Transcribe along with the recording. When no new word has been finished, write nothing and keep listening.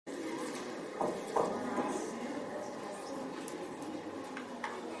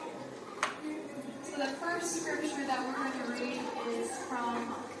first scripture that we're going to read is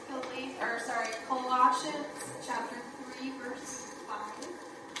from Colossians chapter 3, verse 5.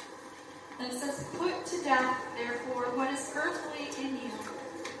 And it says, "Put to death, therefore, what is earthly in you,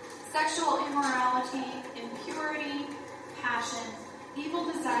 sexual immorality, impurity, passion, evil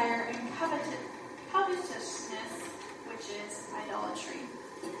desire, and covetousness, which is idolatry."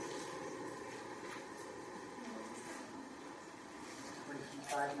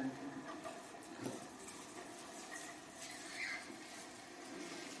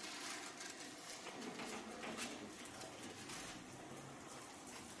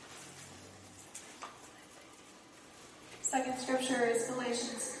 Second scripture is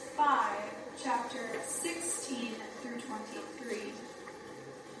Galatians 5, chapter 16 through 23.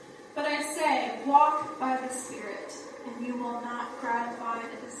 "But I say, walk by the Spirit, and you will not gratify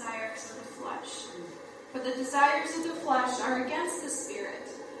the desires of the flesh. For the desires of the flesh are against the Spirit,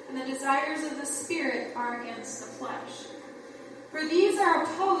 and the desires of the Spirit are against the flesh. For these are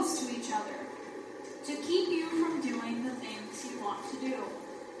opposed to each other, to keep you from doing the things you want to do.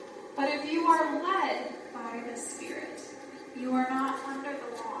 But if you are led by the Spirit, you are not under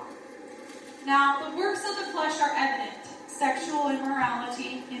the law. Now the works of the flesh are evident: sexual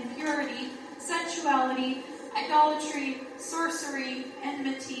immorality, impurity, sensuality, idolatry, sorcery,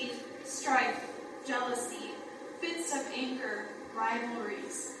 enmity, strife, jealousy, fits of anger,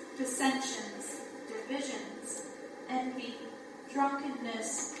 rivalries, dissensions, divisions, envy,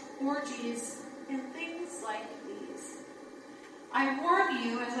 drunkenness, orgies, and things like these. I warn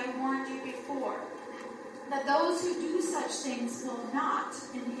you, as I warned you before, that those who do such things will not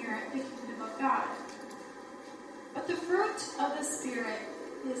inherit the kingdom of God. But the fruit of the Spirit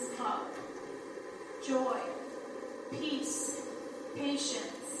is love, joy, peace,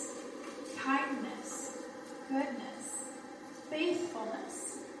 patience, kindness, goodness,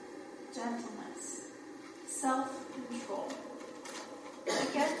 faithfulness, gentleness, self-control.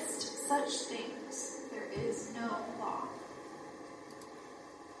 Against such things there is no law."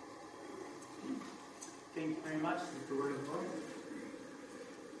 Thank you very much. This is the word of the Lord.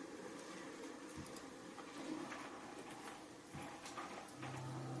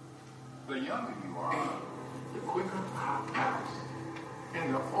 The younger you are, the quicker I pass.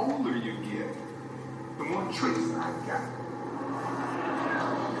 And the older you get, the more tricks I got.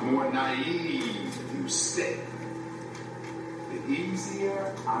 The more naive you stay, the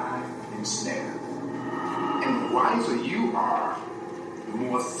easier I ensnare. And the wiser you are, the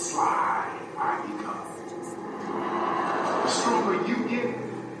more sly I become. The stronger you get,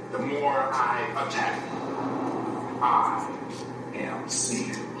 the more I attack. I am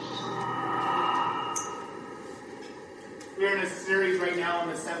sin. We're in a series right now on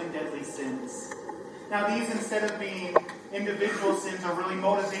the 7 deadly sins. Now these, instead of being individual sins, are really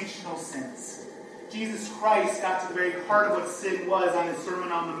motivational sins. Jesus Christ got to the very heart of what sin was on his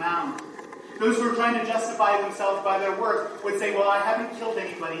Sermon on the Mount. Those who are trying to justify themselves by their works would say, well, I haven't killed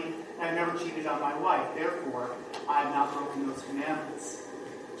anybody, and I've never cheated on my wife. Therefore, I have not broken those commandments.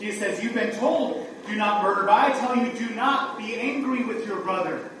 Jesus says, you've been told, do not murder, but I tell you, do not be angry with your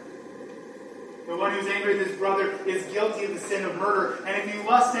brother. The one who's angry with his brother is guilty of the sin of murder. And if you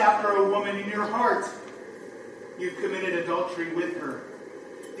lust after a woman in your heart, you've committed adultery with her.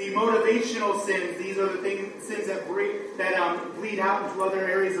 The motivational sins, these are the sins that bleed out into other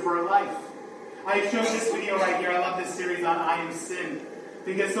areas of our life. I showed this video right here. I love this series on I Am Sin.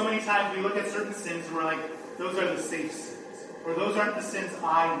 Because so many times we look at certain sins and we're like, those are the safe sins. Or those aren't the sins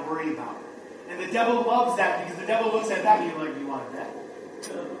I worry about. And the devil loves that because the devil looks at that and you're like, you want to bet?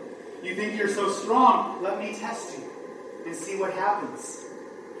 You think you're so strong, let me test you and see what happens.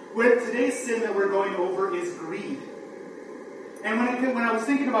 Today's sin that we're going over is greed. And when I was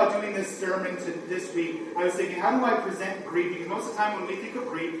thinking about doing this sermon this week, I was thinking, how do I present greed? Because most of the time when we think of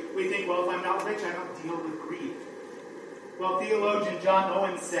greed, we think, well, if I'm not rich, I don't deal with greed. Well, theologian John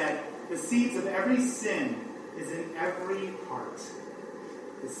Owen said, the seeds of every sin is in every heart.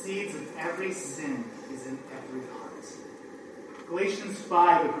 The seeds of every sin is in every heart. Galatians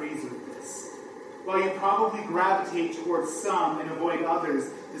 5 agrees with this. While you probably gravitate towards some and avoid others,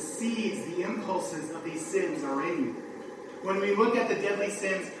 the seeds, the impulses of these sins are in you. When we look at the deadly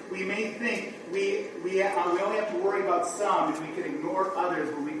sins, we may think we only have to worry about some and we can ignore others,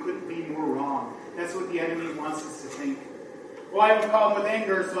 but we couldn't be more wrong. That's what the enemy wants us to think. Well, I have a problem with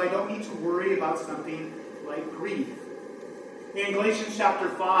anger, so I don't need to worry about something like greed. In Galatians chapter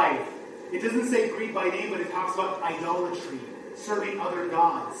 5, it doesn't say greed by name, but it talks about idolatry, serving other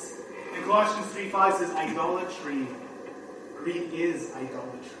gods. And Colossians 3:5 says idolatry. Greed is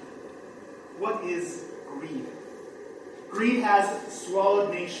idolatry. What is greed? Greed has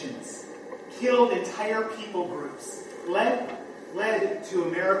swallowed nations, killed entire people groups, led to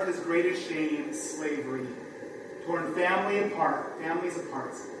America's greatest shame, slavery, torn families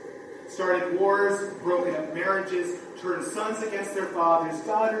apart, started wars, broken up marriages, turned sons against their fathers,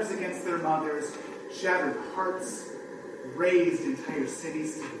 daughters against their mothers, shattered hearts, razed entire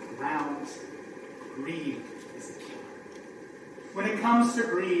cities to the ground. Greed is a killer. When it comes to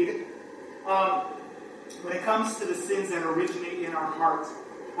greed, when it comes to the sins that originate in our hearts,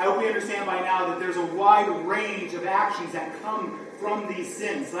 I hope we understand by now that there's a wide range of actions that come from these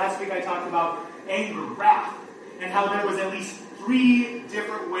sins. Last week I talked about anger, wrath, and how there was at least 3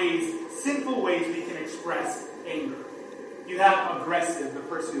 different ways, sinful ways we can express anger. You have aggressive, the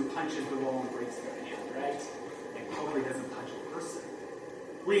person who punches the wall and breaks their hand, right? And hopefully doesn't punch a person.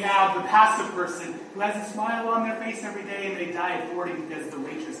 We have the passive person who has a smile on their face every day and they die at 40 because the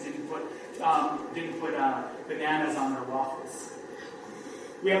waitress didn't put bananas on their waffles.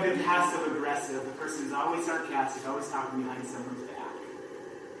 We have the passive aggressive, the person who's always sarcastic, always talking behind someone's back.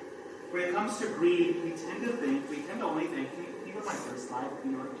 When it comes to greed, we tend to only think, can you go to my first slide?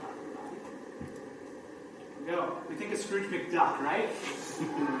 You know what I'm talking about. No, we think of Scrooge McDuck, right?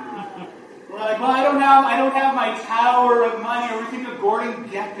 We're like, well, I don't have my tower of money. Or we think of Gordon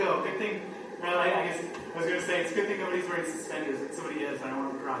Gekko. Good thing, well, I guess I was going to say, it's a good thing nobody's wearing suspenders. If somebody is, I don't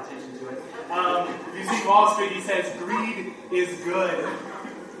want to draw attention to it. If you see Wall Street, he says, greed is good.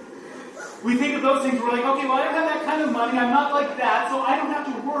 We think of those things, we're like, okay, well, I don't have that kind of money. I'm not like that, so I don't have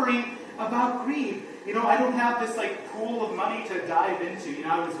to worry about greed. You know, I don't have this, pool of money to dive into. You know,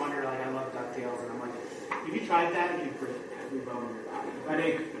 I always wonder, I love DuckTales, and I'm like, have you tried that? And you break every bone in your body. But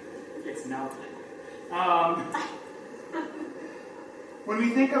it's melted. When we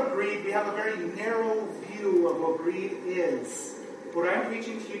think of greed, we have a very narrow view of what greed is. What I'm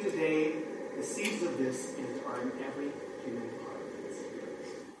preaching to you today, the seeds of this are in every human heart.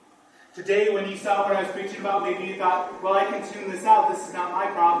 Today, when you saw what I was preaching about, maybe you thought, well, I can tune this out. This is not my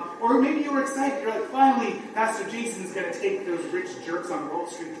problem. Or maybe you were excited. You're like, finally, Pastor Jason's going to take those rich jerks on Wall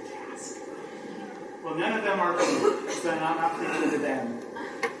Street to task. Well, none of them are good, so I'm not preaching to them.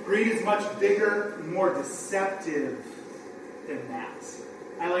 Greed is much bigger, more deceptive than that.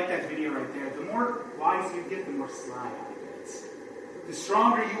 I like that video right there. The more wise you get, the more sly I get. The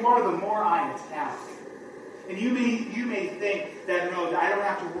stronger you are, the more I attack. And you may think that, no, I don't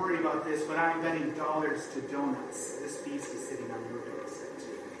have to worry about this, but I'm betting dollars to donuts. This feast is sitting on your doorstep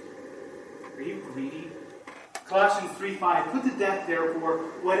too. Are you greedy? Colossians 3:5, put to death, therefore,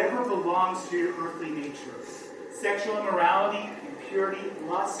 whatever belongs to your earthly nature. Sexual immorality, impurity,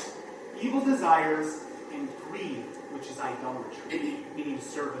 lust, evil desires, and greed, which is idolatry, meaning to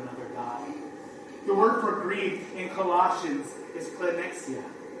serve another god. The word for greed in Colossians is plenexia.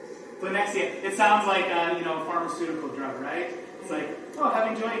 Plenexia, it sounds like a pharmaceutical drug, right? It's like,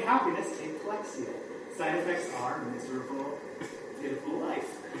 having joy and happiness, take Plexia. Side effects are miserable, pitiful life.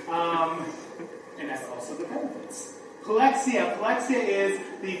 And that's also the benefits. Plexia. Plexia is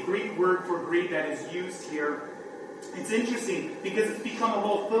the Greek word for greed that is used here. It's interesting because it's become a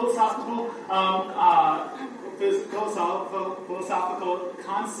whole philosophical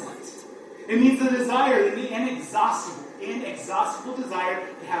concept. It means the desire, the inexhaustible desire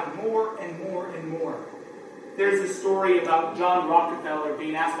to have more and more and more. There's a story about John Rockefeller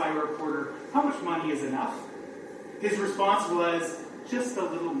being asked by a reporter, how much money is enough? His response was, just a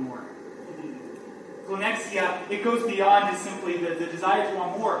little more. Plenexia, it goes beyond just simply the desire to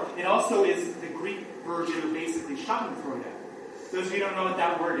want more. It also is the Greek version of basically schadenfreude. Those of you who don't know what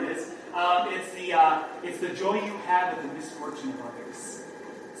that word is, it's the joy you have at the misfortune of others.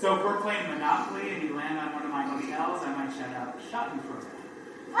 So if we're playing Monopoly and you land on one of my hotels, I might shout out, schadenfreude.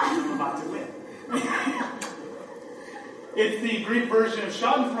 I'm about to win. It's the Greek version of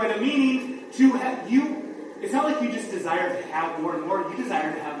schadenfreude, meaning to have you. It's not like you just desire to have more and more. You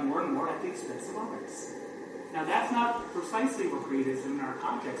desire to have more and more at the expense of others. Now that's not precisely what greed is in our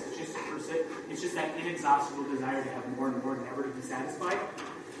context. It's just that inexhaustible desire to have more and more, never to be satisfied.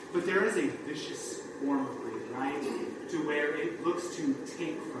 But there is a vicious form of greed, right? To where it looks to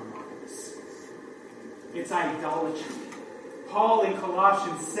take from others. It's idolatry. Paul in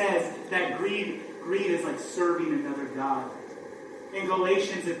Colossians says that greed is like serving another god. In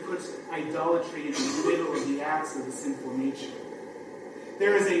Galatians, it puts idolatry in the middle of the acts of the sinful nature.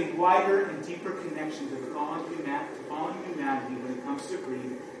 There is a wider and deeper connection to the fallen humanity when it comes to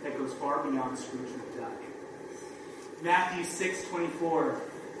greed that goes far beyond Scrooge McDuck. Matthew 6:24.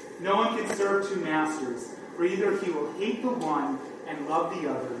 No one can serve two masters, for either he will hate the one and love the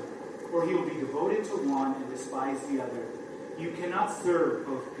other, or he will be devoted to one and despise the other. You cannot serve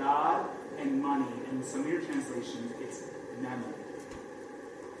both God and money. And in some of your translations, it's mammon.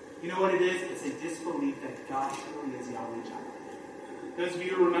 You know what it is? It's a disbelief that God truly is Yahweh Jireh. Those of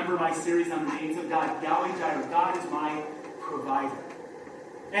you who remember my series on the names of God, Yahweh Jireh, God is my provider.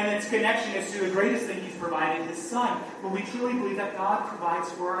 And its connection is to the greatest thing He's provided, His Son. But we truly believe that God provides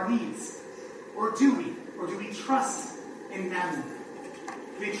for our needs. Or do we? Or do we trust in them?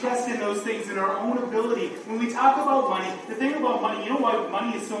 Do we trust in those things, in our own ability? When we talk about money, the thing about money, you know why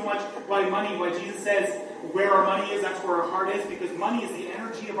money is so much, why Jesus says where our money is, that's where our heart is, because money is the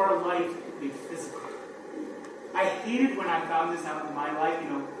energy of our life made physical. I hated when I found this out in my life.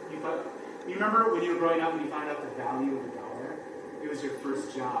 You remember when you were growing up and you found out the value of $1? It was your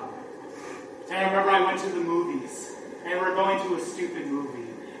first job. And I remember I went to the movies, and we were going to a stupid movie.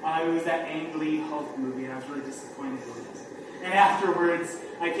 It was that Ang Lee Hulk movie, and I was really disappointed in it. And afterwards,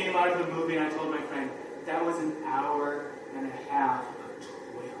 I came out of the movie and I told my friend, that was an hour and a half of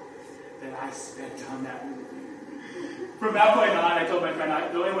toil that I spent on that movie. From that point on, I told my friend,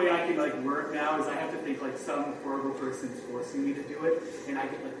 the only way I can work now is I have to think some horrible person's forcing me to do it, and I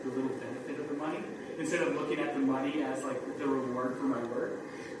get the little benefit of the money instead of looking at the money as the reward for my work.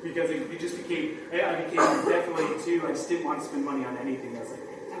 Because I became definitely too. I just didn't want to spend money on anything. I was like,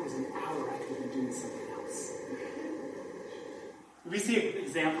 that was an hour I could have been doing something else. We see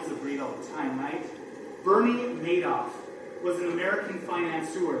examples of greed all the time, right? Bernie Madoff was an American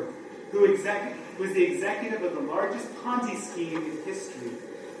financier who was the executive of the largest Ponzi scheme in history,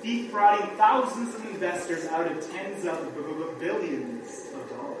 defrauding thousands of investors out of tens of billions of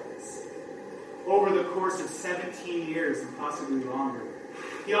dollars over the course of 17 years and possibly longer.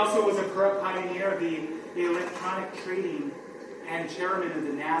 He also was a pioneer of the electronic trading and chairman of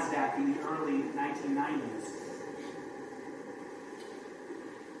the NASDAQ in the early 1990s.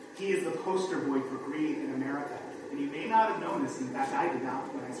 He is the poster boy for greed in America. And you may not have known this. In fact, I did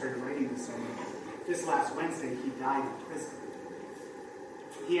not when I started writing this sermon. This last Wednesday, he died in prison.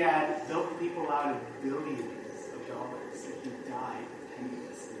 He had built people out of billions of dollars, and he died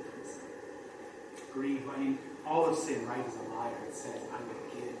penniless in prison. Greed, all of sin, right, is a liar. It says, I will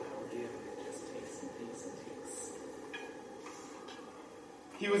give, and it just takes and takes and takes.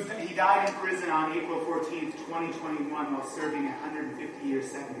 He died in prison on April 14th, 2021, while serving a 150-year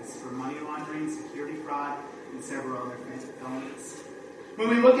sentence for money laundering, security fraud, and several other felonies. When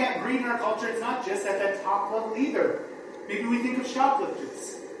we look at greed in our culture, it's not just at that top level either. Maybe we think of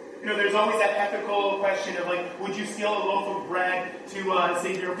shoplifters. There's always that ethical question of would you steal a loaf of bread to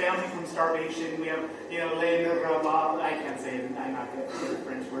save your family from starvation? We have, I can't say it, I'm not good at the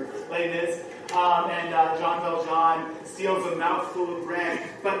French word, Les Mis, and Jean Valjean steals a mouthful of bread.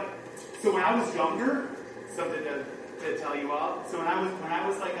 So when I was younger, something to tell you all. So when I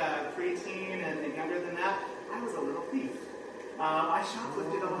was like a preteen and younger than that, I was a little thief. I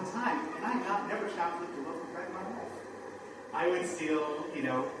shoplifted all the time, and I have never shoplifted a loaf of bread in my life. I would steal,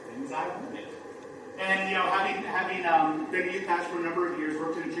 things I wanted. And, having been a youth pastor for a number of years,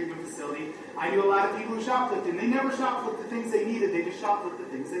 worked in a treatment facility, I knew a lot of people who shoplifted, and they never shoplifted the things they needed, they just shoplifted the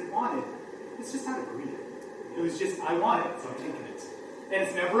things they wanted. It's just out of greed. It was just, I want it, so I'm taking it. And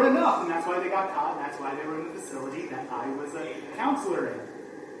it's never enough, and that's why they got caught, and that's why they were in the facility that I was a counselor in.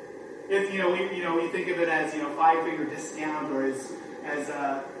 If, we think of it as, 5-finger discount, or as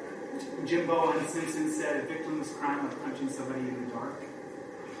Jimbo on The Simpsons said, a victimless crime of punching somebody in the dark.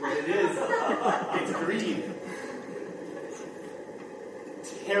 What it is, it's greed.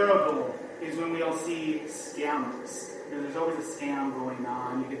 Terrible is when we all see scammers. There's always a scam going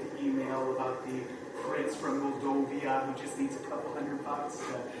on. You get the email about the prince from Moldova who just needs a couple $100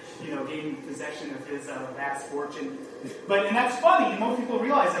 to, gain possession of his vast fortune. And that's funny. Most people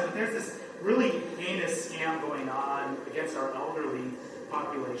realize that, but there's this really heinous scam going on against our elderly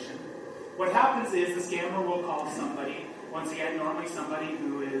population. What happens is the scammer will call somebody, once again, normally somebody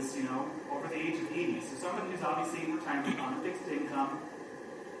who is, over the age of 80. So somebody who's obviously in retirement on a fixed income,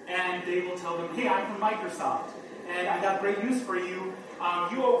 and they will tell them, hey, I'm from Microsoft, and I got great news for you.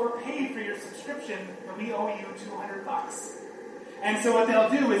 You overpaid for your subscription, and we owe you $200. And so what they'll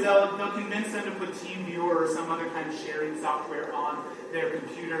do is they'll convince them to put TeamViewer or some other kind of sharing software on their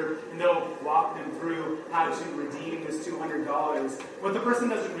computer, and they'll walk them through how to redeem this $200. What the person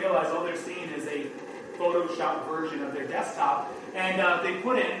doesn't realize, all they're seeing is a Photoshop version of their desktop, and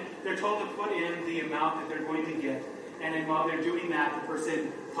they're told to put in the amount that they're going to get. And then while they're doing that, the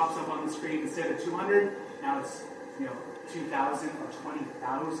person pops up on the screen, instead of $200, now it's $2,000 or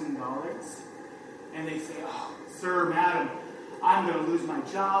 $20,000. And they say, oh, sir, madam, I'm going to lose my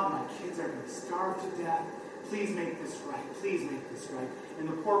job. My kids are going to starve to death. Please make this right. Please make this right. And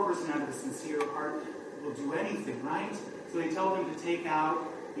the poor person, out of a sincere heart, will do anything, right? So they tell them to take out,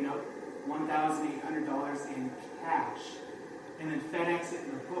 $1,800 in cash. and then FedEx it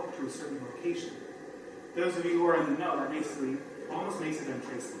in a book to a certain location. Those of you who are in the know, that basically almost makes it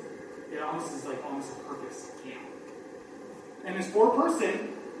untraceable. It almost is like almost a purpose scam. And this poor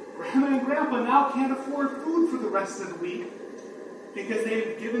person, Grandma and Grandpa, now can't afford food for the rest of the week because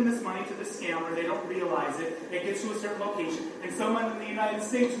they've given this money to the scammer. They don't realize it. It gets to a certain location, and someone in the United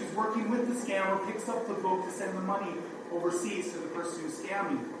States who's working with the scammer picks up the boat to send the money overseas to the person who's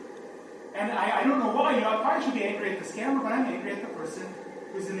scamming. And I don't know why. I probably should be angry at the scammer, but I'm angry at the person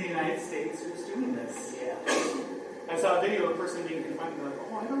who's in the United States who's doing this. Yeah. I saw a video of a person being confronted, like,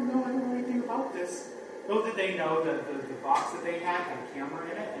 I don't know anything about this. Little did they know that the box that they had a camera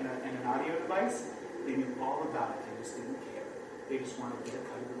in it and an audio device. They knew all about it. They just didn't care. They just wanted to get a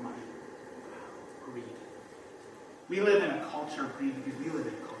cut of the money. Wow. Greed. We live in a culture of greed because we live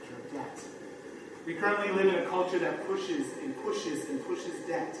in a culture of debt. We currently live in a culture that pushes and pushes and pushes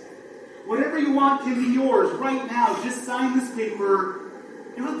debt. Whatever you want can be yours right now. Just sign this paper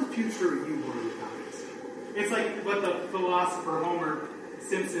and let the future you worry about it. It's like what the philosopher Homer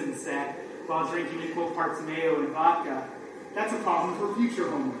Simpson said while drinking equal parts mayo and vodka. That's a problem for future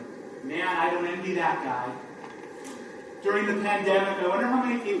Homer. Man, I don't envy that guy. During the pandemic, I wonder how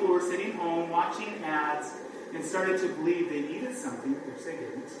many people were sitting home watching ads and started to believe they needed something, which they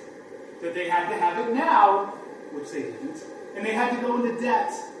didn't. That they had to have it now, which they didn't. And they had to go into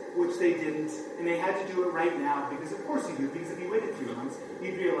debt, which they didn't. And they had to do it right now, because of course you do. Because if you waited 3 months,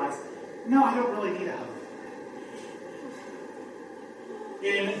 you'd realize, no, I don't really need a hug.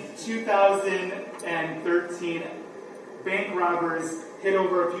 In 2013, bank robbers hit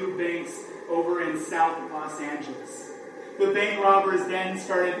over a few banks over in South Los Angeles. The bank robbers then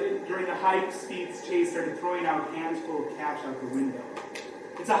started, during a high-speed chase, started throwing out hands full of cash out the window.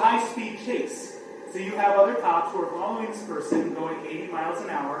 It's a high-speed chase. So you have other cops who are following this person going 80 miles an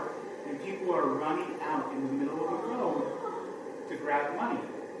hour, and people are running out in the middle of the road to grab money.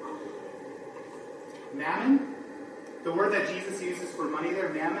 Mammon? The word that Jesus uses for money there,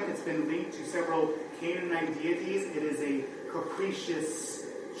 mammon, it's been linked to several Canaanite deities. It is a capricious,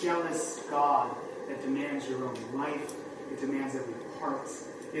 jealous God that demands your own life. It demands every part.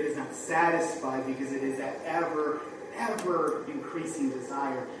 It is not satisfied because it is that ever increasing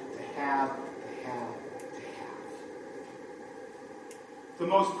desire to have. The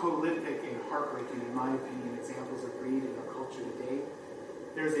most prolific and heartbreaking, in my opinion, examples of greed in our culture today.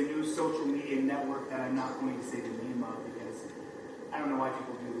 There's a new social media network that I'm not going to say the name of because I don't know why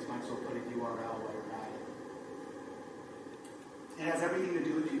people do this. Might as well put a URL while you're at it. It has everything to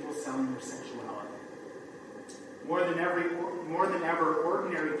do with people selling their sexuality. More than ever,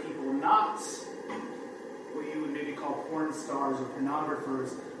 ordinary people, not what you would maybe call porn stars or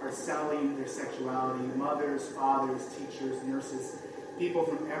pornographers, are selling their sexuality. Mothers, fathers, teachers, nurses, people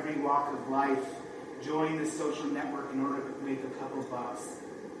from every walk of life join this social network in order to make a couple bucks.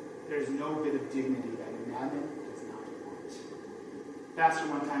 There's no bit of dignity that mammon does not want. Pastor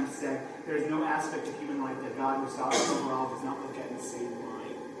one time said, there's no aspect of human life that God, who saw us overall, does not look at in the same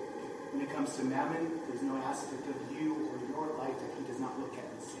line. When it comes to mammon, there's no aspect of you or your life that he does not look at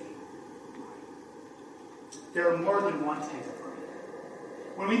in the same line. There are more than one type of greed.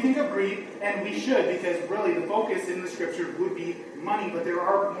 When we think of greed, and we should, because really the focus in the scripture would be money, but there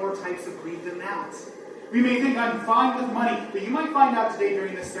are more types of greed than that. We may think I'm fine with money, but you might find out today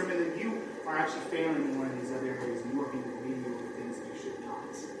during this sermon that you are actually failing in one of these other areas and you are being greedy over things that you should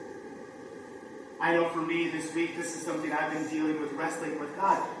not. I know for me this week, this is something I've been dealing with, wrestling with.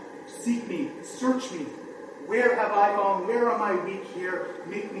 God, seek me, search me. Where have I fallen? Where am I weak here?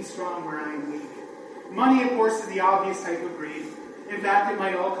 Make me strong where I am weak. Money, of course, is the obvious type of greed. In fact, it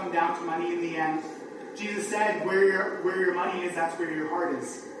might all come down to money in the end. Jesus said, where your money is, that's where your heart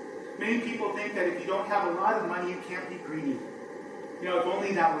is. Many people think that if you don't have a lot of money, you can't be greedy. If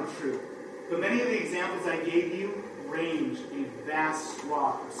only that were true. But many of the examples I gave you range a vast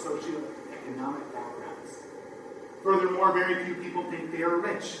swath of socioeconomic backgrounds. Furthermore, very few people think they are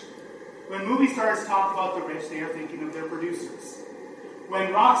rich. When movie stars talk about the rich, they are thinking of their producers.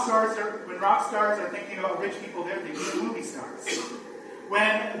 When rock stars are thinking about rich people, they're thinking of movie stars.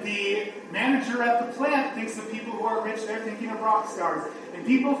 When the manager at the plant thinks of people who are rich, they're thinking of rock stars. And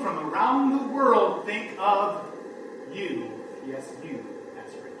people from around the world think of you, yes, you,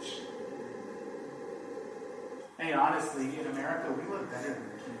 as rich. Hey, honestly, in America, we live better than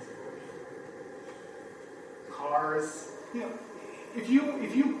the kings of earth. Cars, if you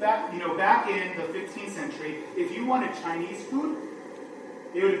back in the 15th century, if you wanted Chinese food,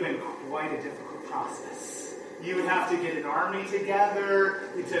 it would have been quite a difficult process. You would have to get an army together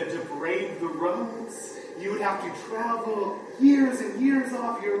to brave the roads. You would have to travel years and years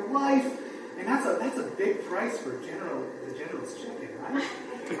off your life. And that's a big price for the General's chicken, right?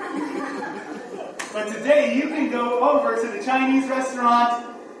 But today you can go over to the Chinese restaurant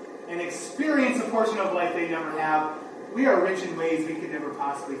and experience a portion of life they never have. We are rich in ways we could never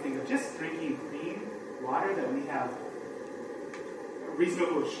possibly think of. Just drinking clean water that we have a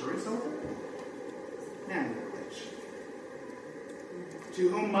reasonable assurance over. Man, we're rich. To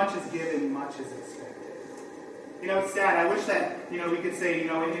whom much is given, much is expected. It's sad. I wish that, we could say,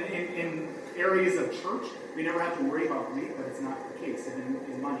 in areas of church, we never have to worry about greed, but it's not the case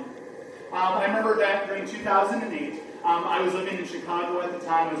in money. I remember that during 2008, I was living in Chicago at the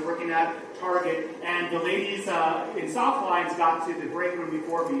time. I was working at Target, and the ladies in soft lines got to the break room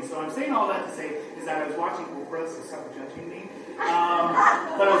before me. So I'm saying all that to say is that I was watching Oprah, so stop judging me. But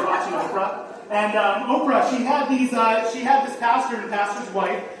I was watching Oprah. And Oprah, she had this pastor and pastor's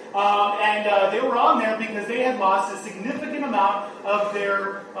wife, and they were on there because they had lost a significant amount of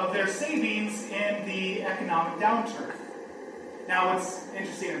their savings in the economic downturn. Now, what's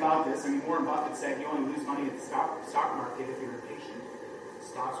interesting about this, Warren Buffett said you only lose money at the stock market if you're impatient.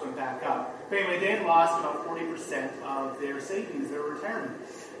 Stocks went back up. But anyway, they had lost about 40% of their savings, their retirement.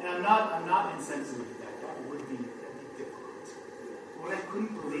 And I'm not insensitive to that. That would be difficult. What I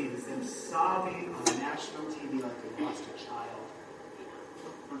couldn't believe is them sobbing on national TV like they lost a child.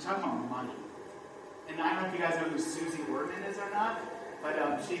 We're talking about money. And I don't know if you guys know who Susie Ortman is or not,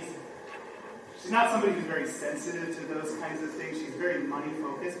 but she's not somebody who's very sensitive to those kinds of things. She's very money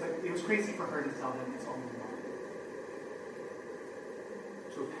focused, but it was crazy for her to tell them it's only money.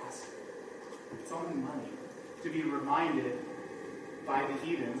 To a pastor. It's only money. To be reminded by the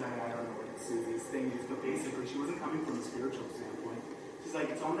heathens, I don't know what Susie's thing is, but basically she wasn't coming from a spiritual standpoint. She's like,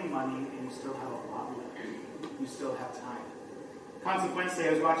 it's only money and you still have a lot left. You still have time. Consequently,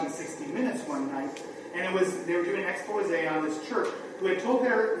 I was watching 60 Minutes one night, and they were doing an expose on this church who had told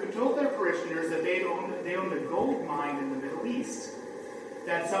their parishioners that they owned a gold mine in the Middle East.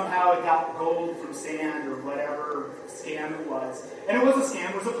 That somehow it got gold from sand or whatever scam it was. And it was a scam,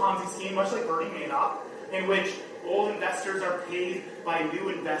 it was a Ponzi scheme, much like Bernie Madoff, in which old investors are paid by new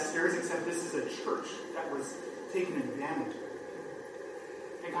investors, except this is a church that was taking advantage of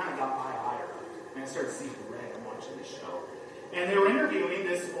it. It kind of got my ire up. And I started seeing red and watching the show. And they were interviewing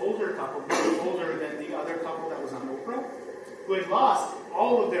this older couple, much older than the other couple that was on Oprah, who had lost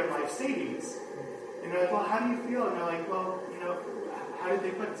all of their life savings. And they're like, well, how do you feel? And they're like, well, how did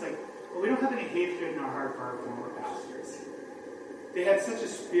they put it? It's like, well, we don't have any hatred in our heart for our former pastors. They had such a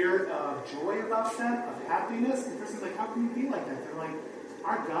spirit of joy about them, of happiness. The person's like, how can you be like that? They're like,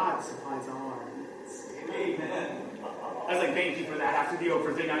 our God supplies all our needs. Amen. I was like, thank you for that. After the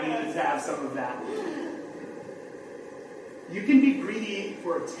Oprah thing, I needed to have some of that. You can be greedy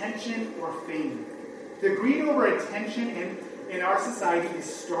for attention or fame. The greed over attention in our society is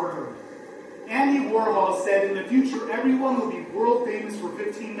startling. Andy Warhol said, in the future, everyone will be world famous for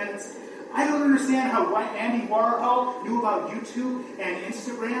 15 minutes. I don't understand how Andy Warhol knew about YouTube and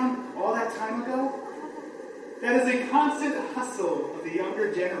Instagram all that time ago. That is a constant hustle of the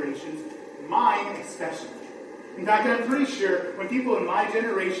younger generations, mine especially. In fact, I'm pretty sure when people in my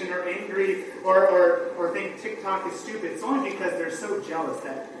generation are angry or think TikTok is stupid, it's only because they're so jealous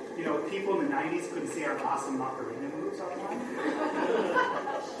that, people in the 90s couldn't see our awesome Macarena moves online.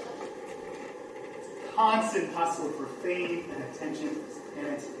 Constant hustle for fame and attention, and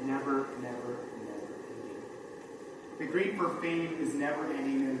it's never ending. The greed for fame is never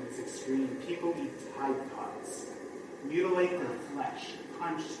ending in its extreme. People eat Tide Pods, mutilate their flesh,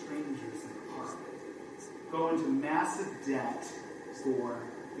 punch strangers in the park, go into massive debt for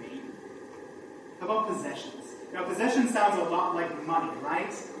fame. How about possessions? Now, possession sounds a lot like money,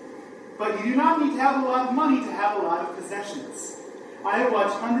 right? But you do not need to have a lot of money to have a lot of possessions. I have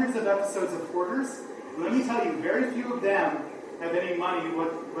watched hundreds of episodes of Hoarders. Let me tell you, very few of them have any money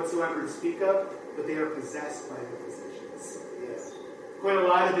whatsoever to speak of, but they are possessed by their possessions. Yes. Quite a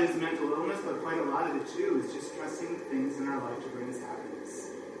lot of it is mental illness, but quite a lot of it, too, is just trusting the things in our life to bring us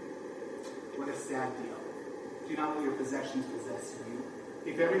happiness. What a sad deal. Do not let your possessions possess you.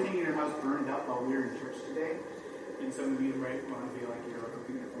 If everything in your house burned up while we were in church today, and some of you might want to be like, you're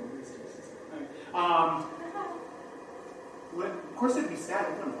opening your phone these days. Of course, it'd be sad. I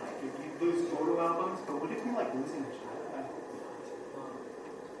wouldn't like it. You'd lose photo albums, but would it be like losing a child? I hope not.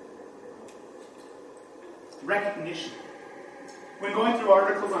 Recognition. When going through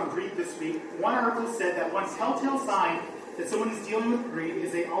articles on greed this week, one article said that one telltale sign that someone is dealing with greed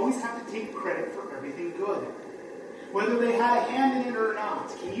is they always have to take credit for everything good. Whether they had a hand in it or not.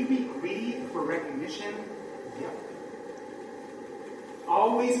 Can you be greedy for recognition? Yep.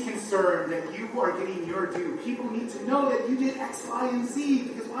 Always concerned that you are getting your due. People need to know that you did X, Y, and Z,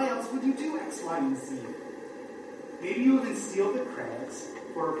 because why else else would you do X, Y, and Z? Maybe you even steal the credit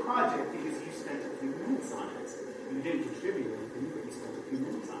for a project because you spent a few minutes on it. You didn't contribute anything, but you spent a few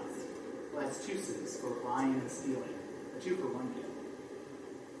minutes on it. Well, that's two sins, both lying and stealing. A 2-for-1 deal.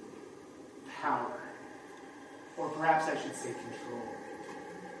 Power. Or perhaps I should say control.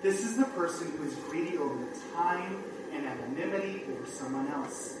 This is the person who is greedy over the time and anonymity over someone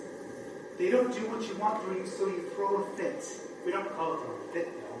else. They don't do what you want for you, so you throw a fit. We don't call it a fit,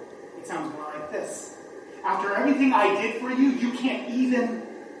 though. It sounds more like this. After everything I did for you, you can't even.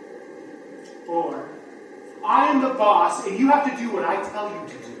 Or, I am the boss, and you have to do what I tell you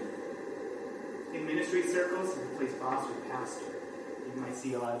to do. In ministry circles, you replace boss with pastor. You might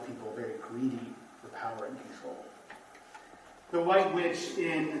see a lot of people very greedy for power and control. The White Witch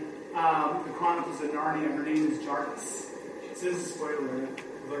in the Chronicles of Narnia, her name is Jardis. So this is a spoiler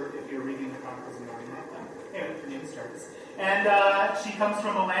alert if you're reading the Chronicles of Narnia. Anyway, her name is Jardis. And she comes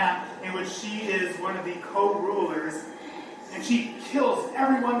from a land in which she is one of the co-rulers, and she kills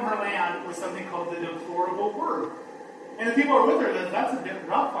everyone in her land with something called the deplorable word. And the people are with her, that's a bit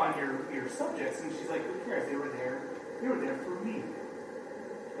rough on your subjects. And she's like, who cares? They were there for me.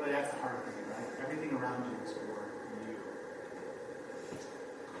 But that's the hard thing, right? Everything around you is for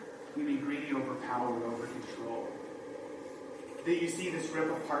you. You be greedy over power, over control. That you see this rip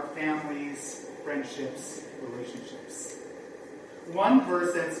apart families, friendships, relationships. One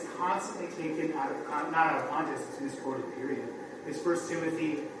verse that's constantly taken not out of context, it's misquoted, period, is 1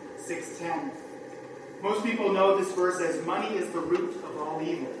 Timothy 6:10. Most people know this verse as money is the root of all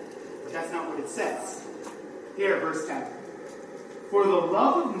evil. But that's not what it says. Here, verse 10. For the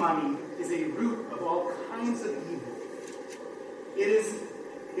love of money is a root of all kinds of evil. It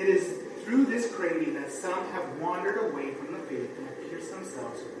is through this craving that some have wandered away from the faith and have pierced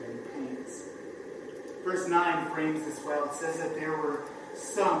themselves with many pains. Verse 9 frames this well. It says that there were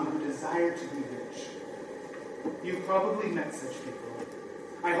some who desired to be rich. You've probably met such people.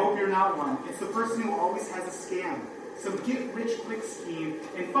 I hope you're not one. It's the person who always has a scam, some get-rich-quick scheme,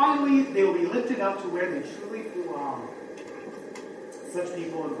 and finally they will be lifted up to where they truly belong. Such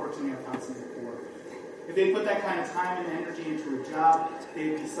people, unfortunately, are constantly poor. If they put that kind of time and energy into a job,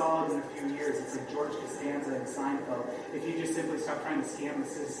 they'd be solid in a few years. It's like George Costanza in Seinfeld. If you just simply stop trying to scam the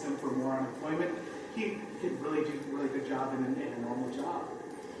system for more unemployment, he could really do a really good job in a normal job.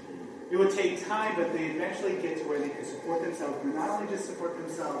 It would take time, but they eventually get to where they can support themselves, but not only just support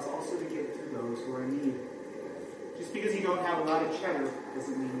themselves, also to give to those who are in need. Just because you don't have a lot of cheddar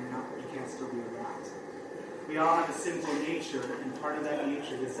doesn't mean you can't still be around. We all have a sinful nature, and part of that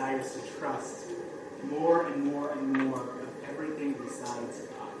nature desires to trust more and more and more of everything besides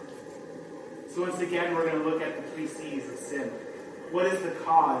God. So once again, we're going to look at the 3 C's of sin. What is the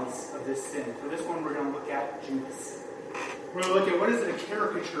cause of this sin? For this one, we're going to look at Judas. We're going to look at what is it a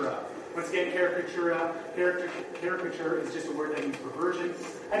caricature of. Once again, caricature is just a word that means perversion.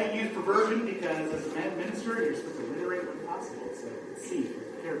 I didn't use perversion because as a minister, you're supposed to literate when possible. So C,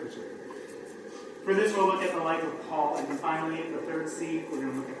 caricature. For this, we'll look at the life of Paul. And then finally, the 3rd C, we're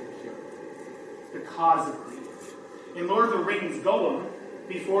going to look at the cure. The cause of greed. In Lord of the Rings, Gollum,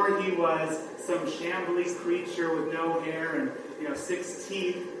 before he was some shambly creature with no hair and 6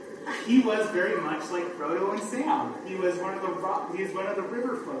 teeth, he was very much like Frodo and Sam. He was one of the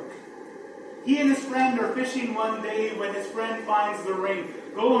river folk. He and his friend are fishing one day when his friend finds the ring.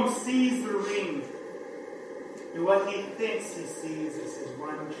 Gollum sees the ring. And what he thinks he sees is his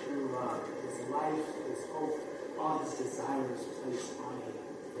one true love. His life, his hope, all his desires placed on him.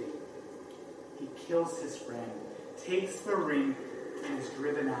 He kills his friend, takes the ring, and is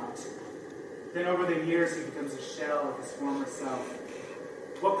driven out. Then over the years, he becomes a shell of his former self.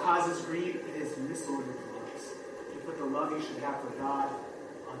 What causes greed? It is misordered loves. You put the love you should have for God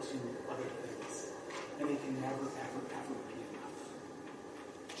onto other things. And it can never, ever, ever be enough.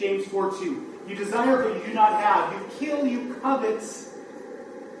 James 4:2. You desire but you do not have. You kill, you covet,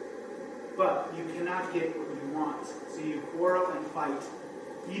 but you cannot get what you want. So you quarrel and fight.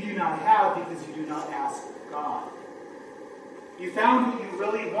 You do not have because you do not ask God. You found what you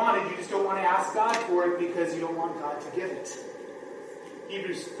really wanted. You just don't want to ask God for it because you don't want God to give it.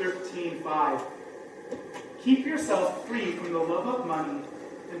 Hebrews 13:5. Keep yourself free from the love of money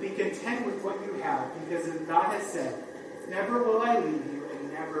and be content with what you have, because as God has said, never will I leave you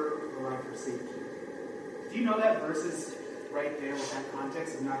and never will I forsake you. Do you know that verse is right there with that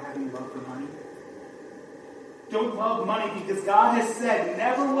context of not having love for money? Don't love money because God has said,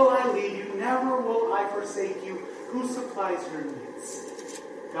 never will I leave you, never will I forsake you. Who supplies your needs?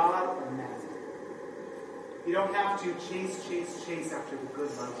 God or man? You don't have to chase after the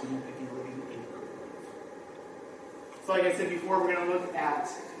good life when you can be living a good life. So like I said before, we're going to look at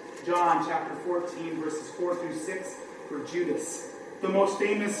John chapter 14, verses 4 through 6, for Judas, the most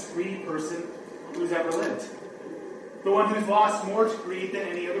famous greedy person who's ever lived. The one who's lost more to greed than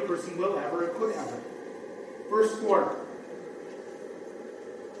any other person will ever or could ever. Verse 4.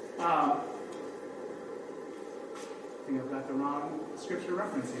 I think I've got the wrong scripture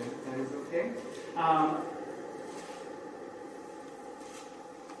reference here. That is okay.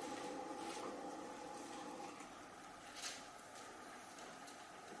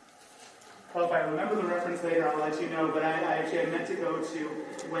 Well, if I remember the reference later, I'll let you know, but I meant to go to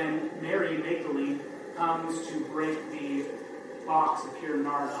when Mary Magdalene comes to break the box of pure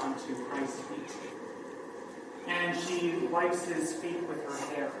nard onto Christ's feet. And she wipes his feet with her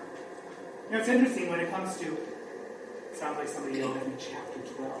hair. You know, it's interesting when it comes to, it sounds like somebody yelled at me, chapter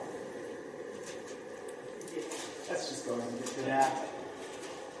 12. Yeah, let's just go ahead and get to that.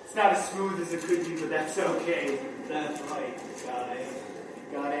 It's not as smooth as it could be, but that's okay. That's right.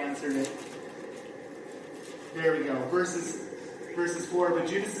 God answered it. There we go. Verses 4. But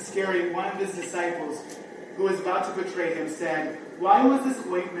Judas Iscariot, one of his disciples, who was about to betray him, said, "Why was this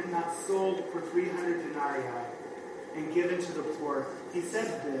ointment not sold for 300 denarii and given to the poor?" He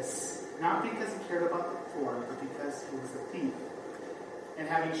said this, not because he cared about the poor, but because he was a thief. And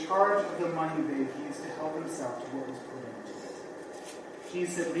having charge of the money bag, he used to help himself to what was put into it.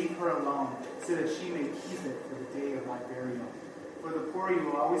 Jesus said, "Leave her alone, so that she may keep it for the day of my burial. For the poor you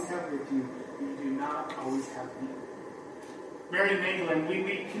will always have with you, but you do not always have me." Mary Magdalene,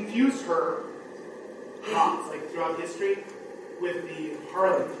 we confused her lots, like throughout history, with the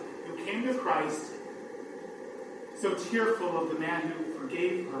harlot who came to Christ so tearful of the man who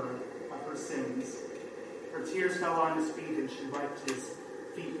forgave her of her sins. Her tears fell on his feet and she wiped his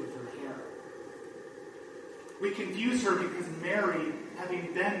feet with her hair. We confuse her because Mary,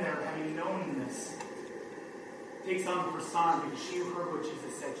 having been there, having known this, takes on the persona because she heard what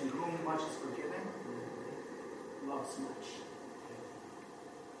Jesus said, "To whom much is forgiven, loves much."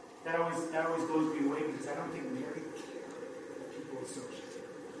 That always blows me away because I don't think Mary cared that people associated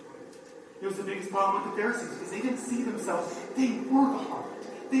her. It was the biggest problem with the Pharisees because they didn't see themselves. They were the harlot.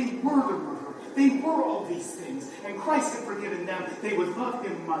 They were the murderer. They were all these things. And Christ had forgiven them. They would love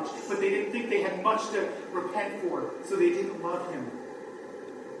him much, but they didn't think they had much to repent for, so they didn't love him.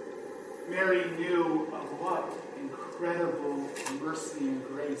 Mary knew of what incredible mercy and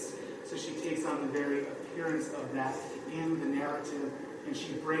grace. So she takes on the very appearance of that in the narrative, and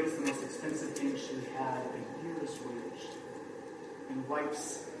she breaks the most expensive thing she had, a year's wage, and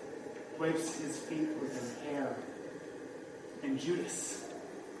wipes his feet with her hair. And Judas,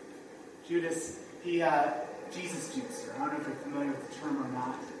 Jesus juicer. I don't know if you're familiar with the term or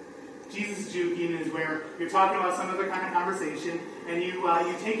not. Jesus juking is where you're talking about some other kind of conversation, and you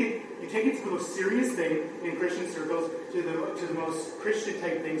take it to the most serious thing in Christian circles, to the most Christian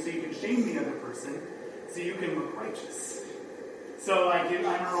type thing, so you can shame the other person, so you can look righteous. So I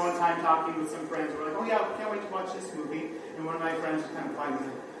remember one time talking with some friends, we're like, "Oh yeah, I can't wait to watch this movie," and one of my friends was kind of quiet,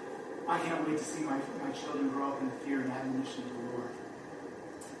 like, "I can't wait to see my children grow up in fear and admonition of the Lord."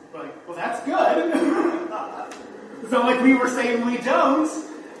 We're like, "Well, that's good." It's not like we were saying we don't.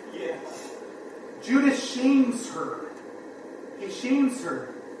 Yeah. Judas shames her. He shames her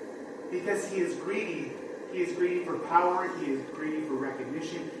because he is greedy. He is greedy for power. He is greedy for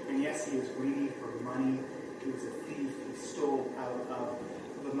recognition. And yes, he is greedy for money. He was a thief. He stole out of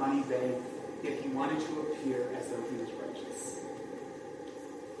the money bag. Yet he wanted to appear as though he was righteous.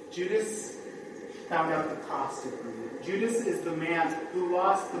 Judas found out the cost of greed. Judas is the man who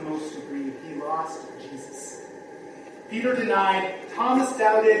lost the most to greed. He lost Jesus. Peter denied, Thomas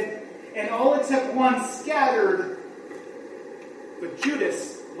doubted, and all except one scattered. But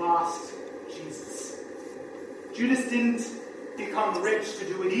Judas lost Jesus. Judas didn't become rich to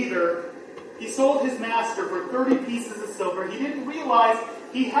do it either. He sold his master for 30 pieces of silver. He didn't realize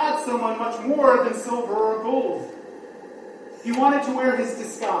he had someone much more than silver or gold. He wanted to wear his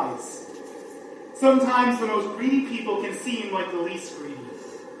disguise. Sometimes the most greedy people can seem like the least greedy.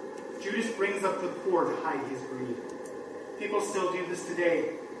 Judas brings up the poor to hide his greed. People still do this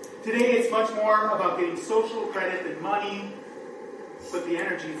today. Today it's much more about getting social credit than money, but the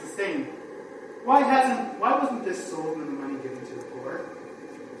energy is the same. Why wasn't this sold and the money given to the poor?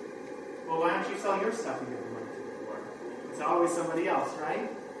 Well, why don't you sell your stuff and give the money to the poor? It's always somebody else, right?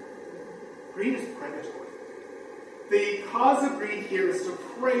 Greed is predatory. The cause of greed here is to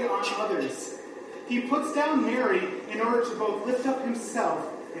prey on others. He puts down Mary in order to both lift up himself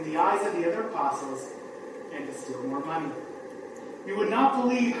in the eyes of the other apostles and to steal more money. You would not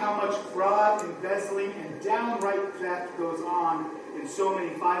believe how much fraud, embezzling, and downright theft goes on in so many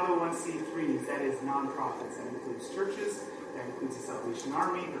 501c3s, that is, nonprofits. That includes churches, That includes the Salvation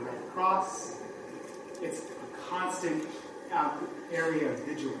Army, the Red Cross. It's a constant area of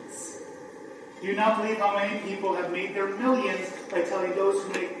vigilance. Do you not believe how many people have made their millions by telling those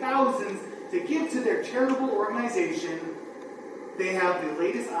who make thousands to give to their charitable organization? They have the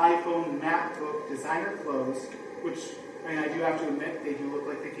latest iPhone, MacBook, designer clothes, which, I do have to admit, they do look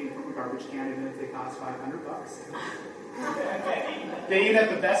like they came from a garbage can, even if they cost $500. They eat at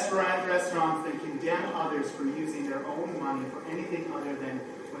the best restaurants and condemn others for using their own money for anything other than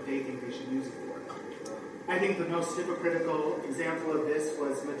what they think they should use it for. I think the most hypocritical example of this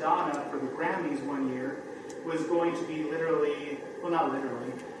was Madonna for the Grammys one year was going to be literally, well, not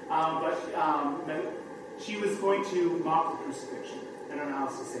literally, but she was going to mock the crucifixion. I don't know how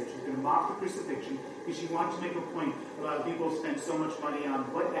else to say it. She was going to mock the crucifixion because she wanted to make a point about people who spend so much money on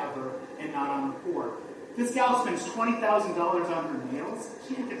whatever and not on the poor. This gal spends $20,000 on her nails.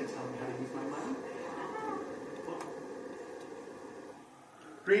 She didn't get to tell me how to use my money.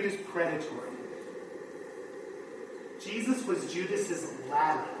 Greed is predatory. Jesus was Judas's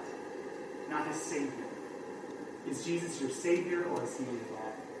ladder, not his savior. Is Jesus your savior or is he your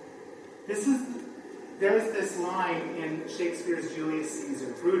ladder? There is this line in Shakespeare's Julius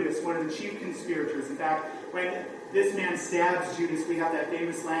Caesar. Brutus, one of the chief conspirators. In fact, when this man stabs Judas, we have that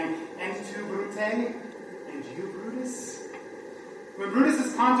famous line, "And tu, Brute? And you, Brutus?" When Brutus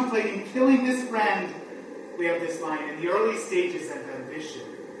is contemplating killing his friend, we have this line, in the early stages of ambition,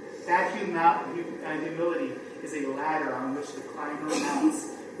 that humility is a ladder on which the climber mounts,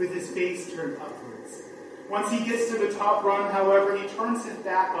 with his face turned upwards. Once he gets to the top rung, however, he turns his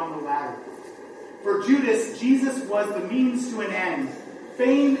back on the ladder. For Judas, Jesus was the means to an end.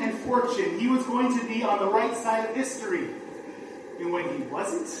 Fame and fortune. He was going to be on the right side of history. And when he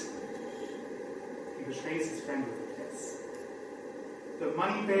wasn't, he betrays his friend with a kiss. The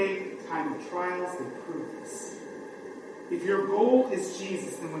money bag, time of trials, they prove this. If your goal is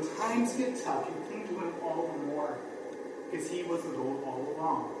Jesus, then when times get tough, you cling to him all the more, because he was the goal all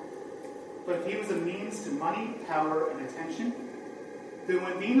along. But if he was a means to money, power, and attention, then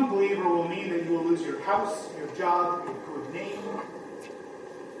when being a believer will mean that you will lose your house, your job, your good name.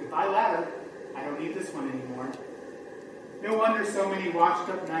 Goodbye ladder. I don't need this one anymore. No wonder so many washed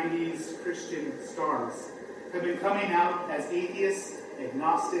up 90s Christian stars have been coming out as atheists,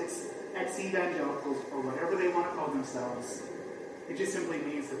 agnostics, ex-evangelicals, or whatever they want to call themselves. It just simply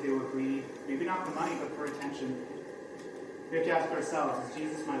means that they were greedy, maybe not for money, but for attention. We have to ask ourselves, is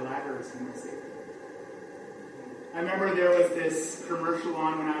Jesus my ladder or is he my savior? I remember there was this commercial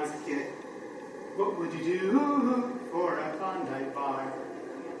on when I was a kid. What would you do for a Klondike bar?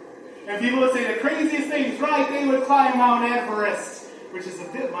 And people would say the craziest things, right? They would climb Mount Everest, which is a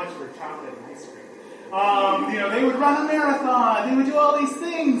bit much for chocolate and ice cream. They would run a marathon. They would do all these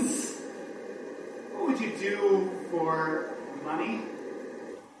things. What would you do for money?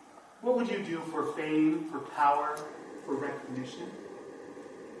 What would you do for fame, for power, for recognition?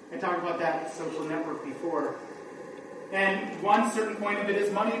 I talked about that social network before. And one certain point of it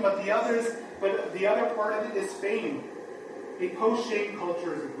is money, but the other part of it is fame. A post-shame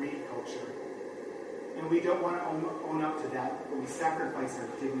culture is a greed culture. And we don't want to own up to that, but we sacrifice our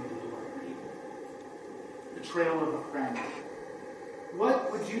dignity to our greed. Betrayal of a friend.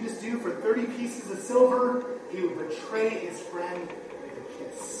 What would Judas do for 30 pieces of silver? He would betray his friend with a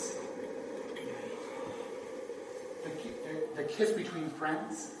kiss. The kiss between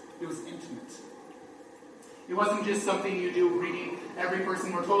friends, it was intimate. It wasn't just something you do greeting every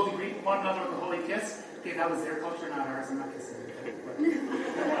person. We're told to greet one another with a holy kiss. Okay, that was their culture, not ours. I'm not kissing anybody.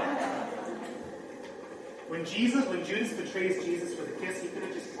 When Judas betrays Jesus with a kiss, he could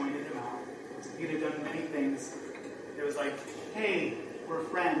have just pointed him out. He could have done many things. It was like, hey, we're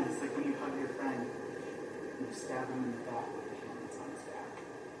friends. Like when you hug your friend, and you stab him in the back with the hand that's on his back.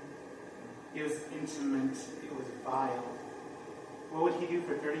 It was intimate. It was vile. What would he do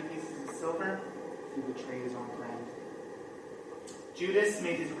for 30 pieces of silver? He betrayed his own friend. Judas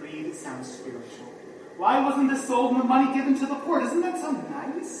made his greed sound spiritual. Why wasn't this sold and the money given to the poor? Doesn't that sound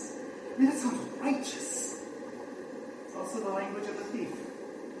nice? That sounds righteous. It's also the language of the thief.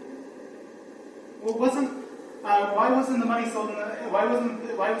 Well, why wasn't the money sold? Why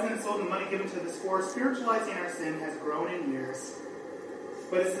wasn't it sold and the money given to the poor? Spiritualizing our sin has grown in years,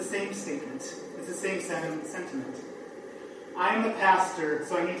 but it's the same statement. It's the same sentiment. I am the pastor,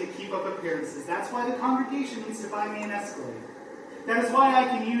 so I need to keep up appearances. That's why the congregation needs to buy me an Escalade. That is why I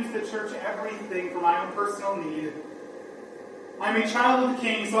can use the church everything for my own personal need. I'm a child of the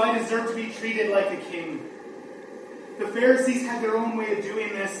king, so I deserve to be treated like a king. The Pharisees had their own way of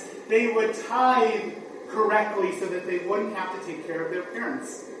doing this. They would tithe correctly so that they wouldn't have to take care of their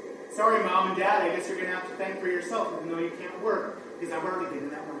parents. Sorry, Mom and Dad, I guess you're going to have to fend for yourself, even though you can't work, because I've already given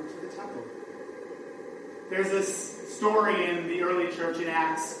that money to the temple. There's this story in the early church in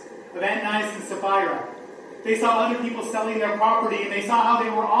Acts of Ananias and Sapphira. They saw other people selling their property, and they saw how they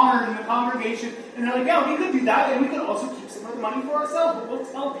were honored in the congregation, and they're like, yeah, we could do that, and we could also keep some of the money for ourselves, but we'll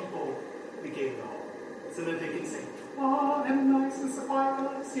tell people we gave it all, so that they can say, oh, Ananias and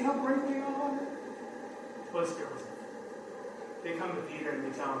Sapphira, see how great they are. Well, it's girls. They come to Peter and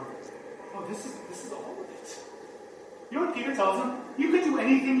they tell him, oh, this is all of it. You know what Peter tells them? You could do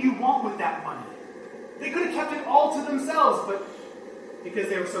anything you want with that money. They could have kept it all to themselves, but because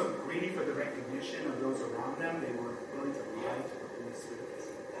they were so greedy for the recognition of those around them, they were willing to lie to the Holy Spirit.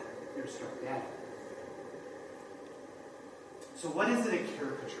 They were struck dead. So what is it a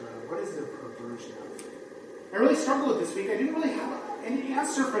caricature of? What is it a perversion of? I really struggled with this week. I didn't really have any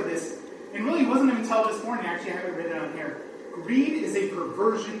answer for this. And really wasn't until this morning. Actually, I have it written on here. Greed is a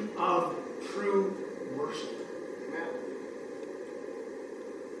perversion of true worship.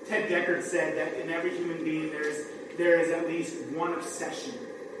 Ted Deckard said that in every human being there is at least one obsession.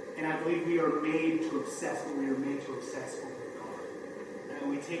 And I believe we are made to obsess, but we are made to obsess over God. And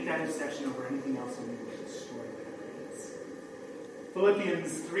we take that obsession over anything else and we destroy whatever it is.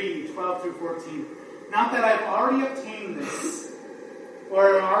 Philippians 3:12 through 14. Not that I've already obtained this,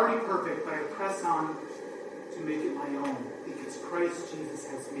 or am already perfect, but I press on to make it my own, because Christ Jesus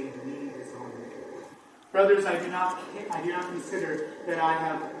has made me his own. Brothers, I do not consider that I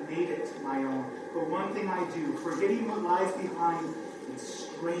have made it my own. But one thing I do, forgetting what lies behind and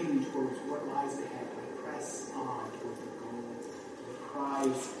straining towards what lies ahead, I press on toward the goal, the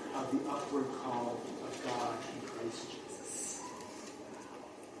prize of the upward call of God in Christ Jesus.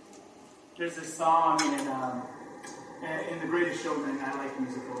 There's a song in The Greatest Showman. I like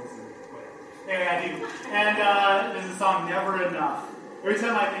musicals and whatever. Yeah, I do. And there's a song, Never Enough. Every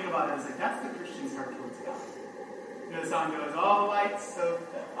time I think about it, I was like, that's the Christian's heart towards God. You know, the song goes, all the lights of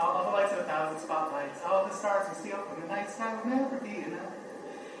 1,000 spotlights, all the stars we steal from the night sky will never be enough.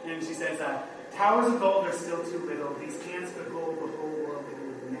 And she says, towers of gold are still too little. These cans could hold the whole world, but it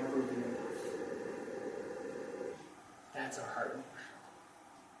would never be enough. That's our heart.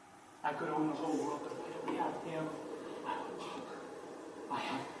 I could own the whole world, but if I don't have him, I would conquer. I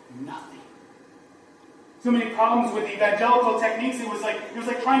have nothing. So many problems with evangelical techniques. It was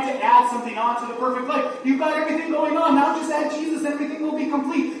like trying to add something on to the perfect life. You've got everything going on. Now just add Jesus, everything will be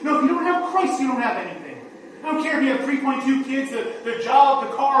complete. No, if you don't have Christ, you don't have anything. I don't care if you have 3.2 kids, the job,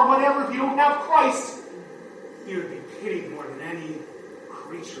 the car, whatever. If you don't have Christ, you would be pitied more than any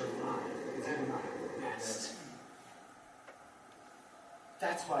creature alive, because you do not have the best.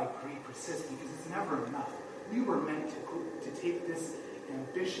 That's why greed persists, because it's never enough. We were meant to take this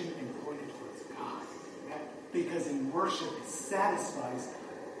ambition and point it towards God. Because in worship it satisfies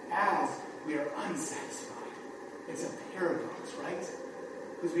as we are unsatisfied. It's a paradox, right?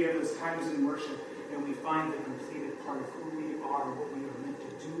 Because we have those times in worship and we find the completed part of who we are, what we are meant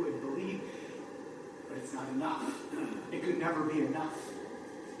to do and believe, but it's not enough. It could never be enough.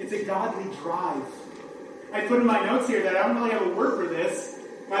 It's a godly drive. I put in my notes here that I don't really have a word for this.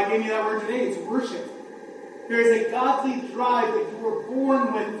 God gave me that word today. It's worship. There is a godly drive that you were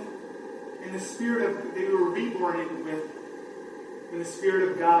born with. In the spirit of, that you were reborn with, and the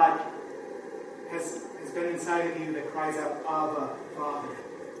Spirit of God has been inside of you that cries out, Abba, Father.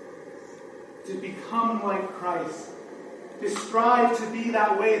 To become like Christ. To strive to be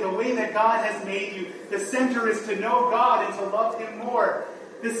that way, the way that God has made you. The center is to know God and to love Him more.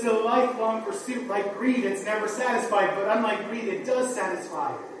 This is a lifelong pursuit. Like greed, it's never satisfied, but unlike greed, it does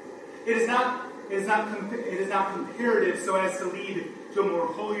satisfy. It is not comparative so as to lead to a more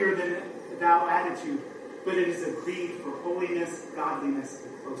holier than thou attitude, but it is a greed for holiness, godliness,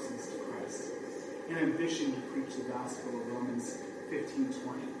 and closeness to Christ. An ambition to preach the gospel of Romans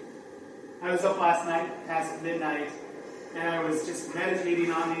 15:20. I was up last night past midnight, and I was just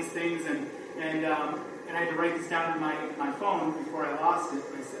meditating on these things, and I had to write this down in my phone before I lost it.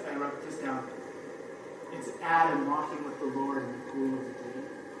 I wrote this down. It's Adam walking with the Lord in the cool of the day.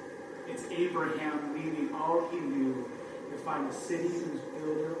 It's Abraham leaving all he knew to find a city whose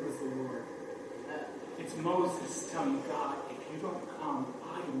builder was the Lord. It's Moses telling God, if you don't come,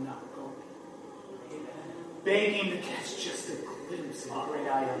 I am not going. Begging to catch just a glimpse of great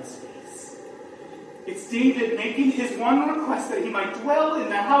I Am's face. It's David making his one request that he might dwell in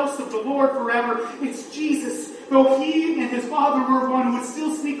the house of the Lord forever. It's Jesus, though he and his Father were one, would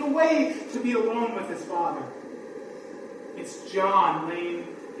still sneak away to be alone with his Father. It's John laying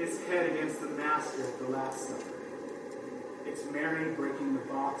his head against the Master at the Last Supper. It's Mary breaking the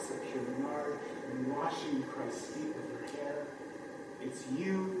box of pure nard and washing Christ's feet with her hair. It's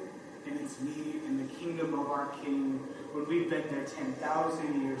you and it's me in the kingdom of our King, when we've been there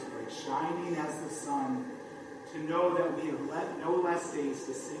 10,000 years, bright shining as the sun, to know that we have no less days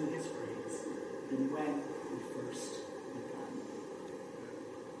to sing his praise than when we first began.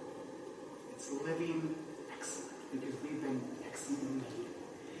 It's living excellent because we've been excellently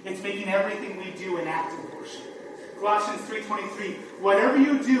made. It's making everything we do an act of worship. Colossians 3:23, whatever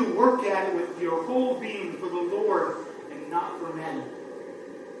you do, work at it with your whole being for the Lord and not for men.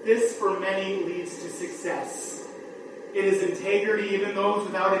 This, for many, leads to success. It is integrity. Even those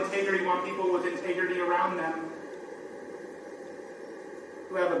without integrity want people with integrity around them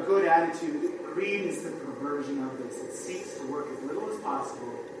who have a good attitude. Greed is the perversion of this. It seeks to work as little as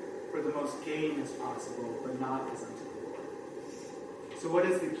possible for the most gain as possible, but not as unto the Lord. So what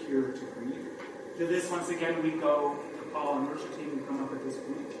is the cure to greed? To this, once again, we go to Paul, and worship team will come up at this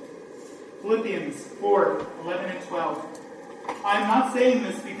point. Philippians 4:11 and 12. I am not saying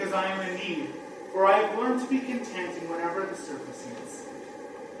this because I am in need, for I have learned to be content in whatever the circumstance.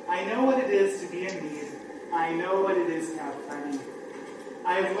 I know what it is to be in need. I know what it is to have plenty.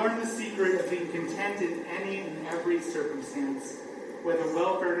 I have learned the secret of being content in any and every circumstance, whether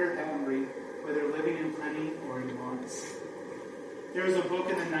well-fed or hungry, whether living in plenty or in want. There was a book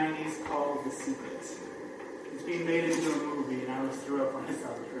in the 90s called The Secret. It's being made into a movie, and I was threw up when I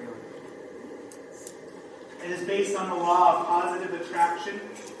saw the trailer. It is based on the law of positive attraction.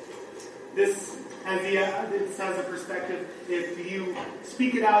 This has a perspective. If you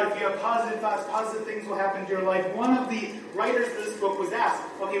speak it out, if you have positive thoughts, positive things will happen to your life. One of the writers of this book was asked,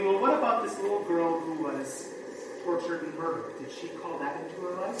 okay, well, what about this little girl who was tortured and murdered? Did she call that into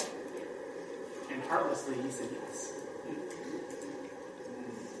her life? And heartlessly, he said yes.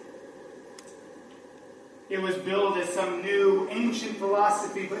 It was billed as some new ancient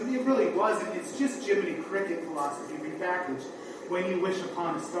philosophy, but it really wasn't. It's just Jiminy Cricket philosophy repackaged. When you wish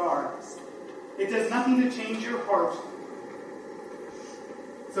upon a star, it does nothing to change your heart.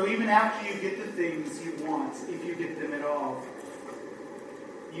 So even after you get the things you want, if you get them at all,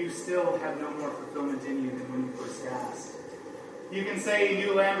 you still have no more fulfillment in you than when you first asked. You can say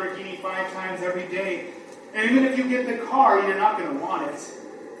new Lamborghini 5 times every day, and even if you get the car, you're not going to want it.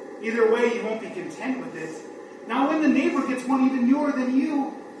 Either way, you won't be content with it. Now, when the neighbor gets one even newer than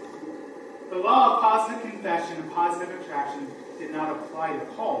you, the law of positive confession and positive attraction did not apply to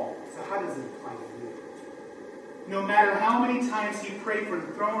Paul. So how does it apply to you? No matter how many times he prayed for the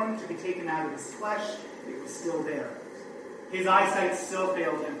throne to be taken out of his flesh, it was still there. His eyesight still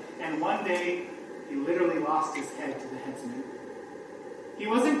failed him, and one day he literally lost his head to the headsman. He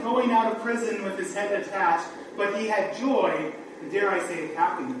wasn't going out of prison with his head attached, but he had joy, and dare I say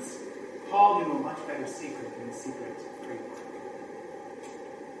happiness. Paul knew a much better secret than the secret of prayer.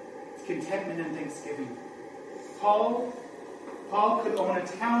 It's contentment and thanksgiving. Paul could own a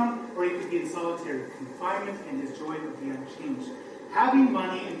town, or he could be in solitary confinement, and his joy would be unchanged. Having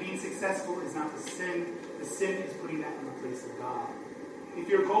money and being successful is not the sin. The sin is putting that in the place of God. If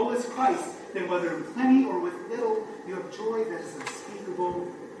your goal is Christ, then whether in plenty or with little, you have joy that is unspeakable.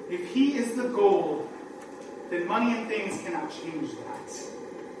 If he is the goal, then money and things cannot change that.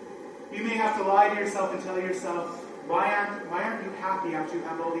 You may have to lie to yourself and tell yourself, why aren't you happy after you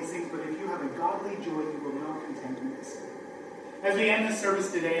have all these things? But if you have a godly joy, you will know contentment. As we end this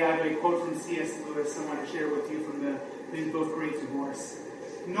service today, I have a quote from C.S. Lewis I want to share with you from his book, Great Divorce.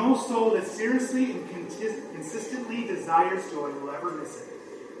 No soul that seriously and consistently desires joy will ever miss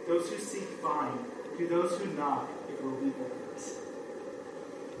it. Those who seek find. To those who knock, it will be opened.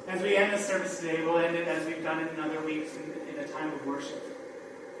 As we end this service today, we'll end it as we've done it in other weeks in a time of worship.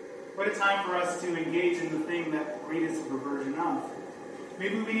 What a time for us to engage in the thing that greed is a perversion of.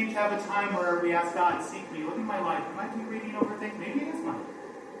 Maybe we need to have a time where we ask God, seek me, look at my life. Am I greedy over things? Maybe it is money.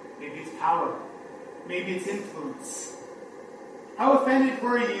 Maybe it's power. Maybe it's influence. How offended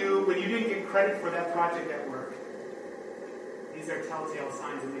were you when you didn't get credit for that project at work? These are telltale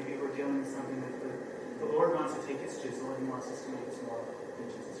signs that maybe we're dealing with something that the Lord wants to take his chisel and he wants us to make us more than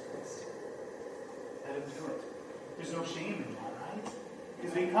Jesus Christ. Let him do it. There's no shame in that, right?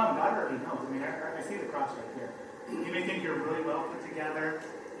 Because we come, God already knows. I mean, I see the cross right there. You may think you're really well put together,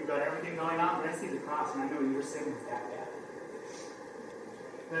 you've got everything going on, but I see the cross and I know your sin is that bad.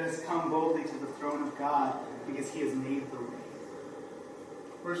 Let us come boldly to the throne of God because he has made the way.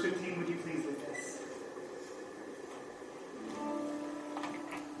 Worship team, would you please lead us?